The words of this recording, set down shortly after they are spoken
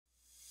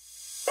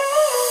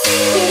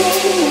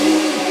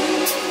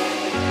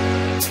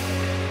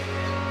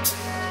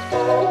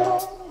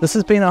This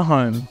has been a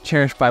home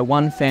cherished by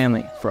one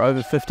family for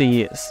over 50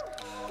 years.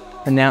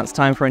 And now it's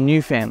time for a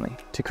new family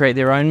to create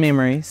their own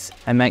memories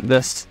and make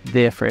this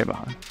their forever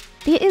home.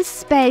 There is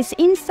space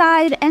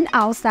inside and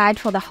outside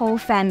for the whole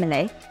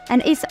family,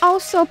 and it's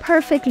also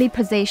perfectly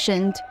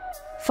positioned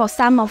for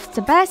some of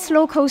the best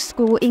local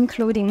schools,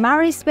 including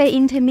Maris Bay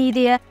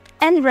Intermediate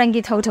and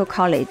Rangitoto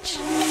College.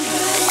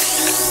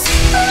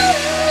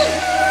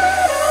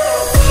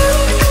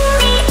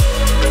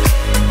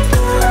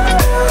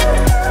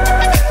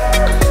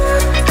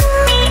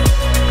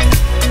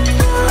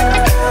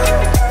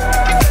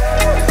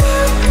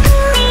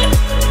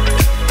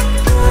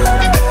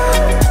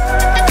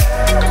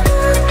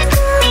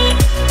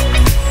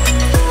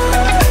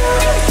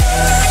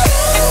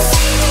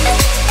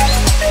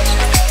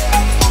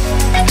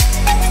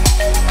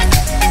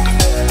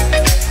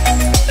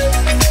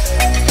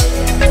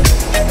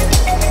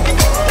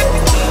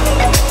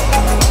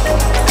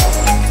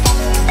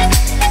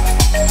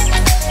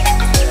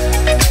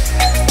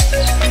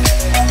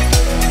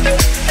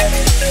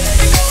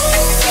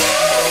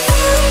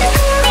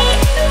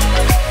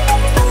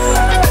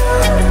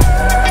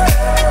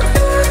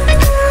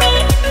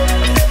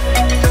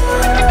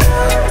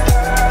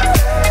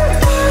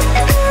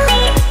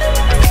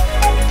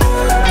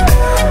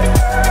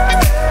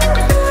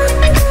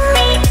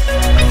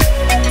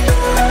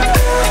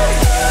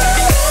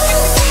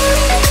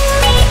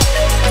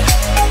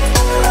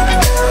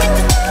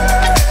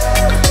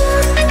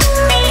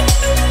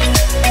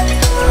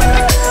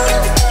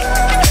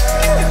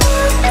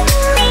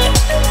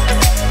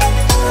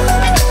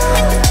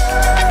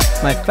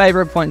 My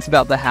favourite points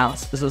about the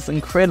house is this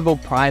incredible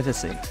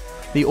privacy,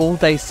 the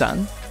all-day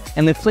sun,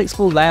 and the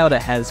flexible layout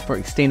it has for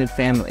extended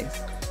families.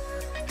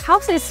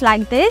 Houses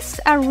like this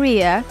are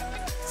rare,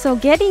 so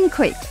get in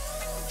quick.